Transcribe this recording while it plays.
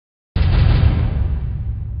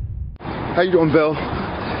How you doing, Bill?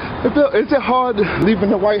 Hey, Bill, is it hard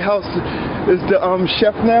leaving the White House as the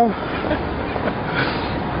chef now?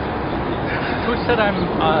 Who said I'm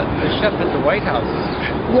the chef at the White House?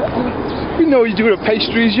 Well, you know you do the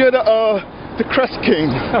pastries. You're the crust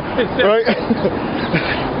king, right?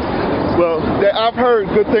 Well, I've heard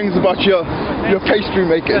good things about your pastry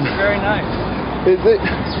making. That's very nice.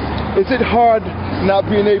 Is it hard not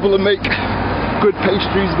being able to make good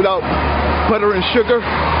pastries without butter and sugar?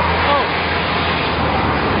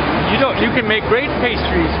 Oh, you can make great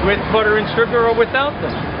pastries with butter and sugar or without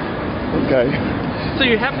them. Okay. So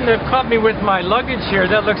you happen to have caught me with my luggage here.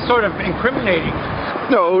 That looks sort of incriminating.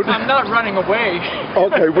 No. I'm not running away.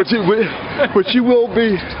 Okay, but you will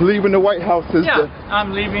be leaving the White House. Yeah,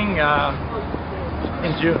 I'm leaving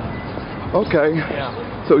in June. Okay. Yeah.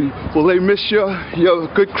 So will they miss your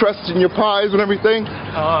good crust and your pies and everything?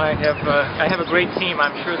 Oh, I have a great team.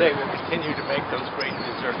 I'm sure they will continue to make those great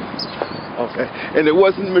desserts. Okay. And it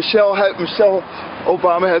wasn't Michelle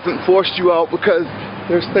Obama hasn't forced you out because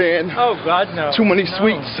they're saying oh God, no. Too many No.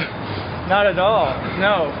 sweets. Not at all.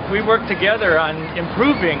 No. We work together on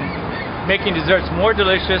improving making desserts more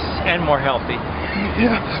delicious and more healthy.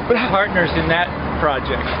 Yeah, but Partners in that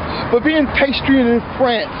project. But being pastry in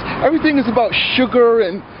France, everything is about sugar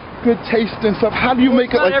and good taste and stuff. How do you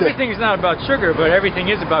make it like that? Everything is not about sugar, but everything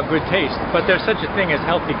is about good taste. But there's such a thing as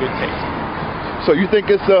healthy good taste. So you think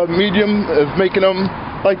it's a medium of making them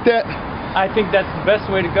like that? I think that's the best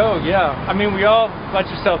way to go. Yeah. I mean, we all watch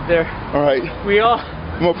yourself there. All right.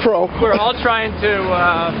 I'm a pro. We're all trying to.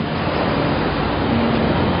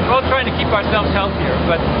 We're all trying to keep ourselves healthier,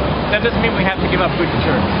 but that doesn't mean we have to give up good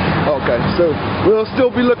desserts. Okay, so we'll still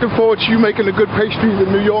be looking forward to you making the good pastries in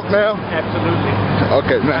New York now? Absolutely.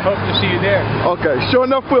 Okay, man. I hope to see you there. Okay, sure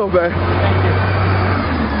enough will, man. Thank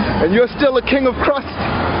you. And you're still a king of crust?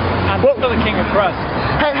 I'm still the king of crust.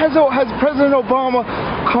 Has President Obama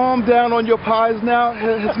calmed down on your pies now?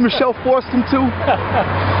 Has Michelle forced him to?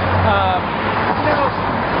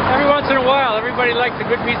 Every once in a while, everybody likes a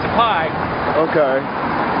good piece of pie. Okay.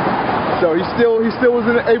 So he still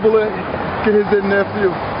wasn't able to get his in there for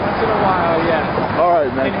you? Once in a while, yeah. All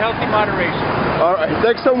right, man. In healthy moderation. All right.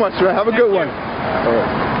 Thanks so much, man. Have a good one. You. All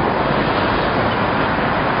right.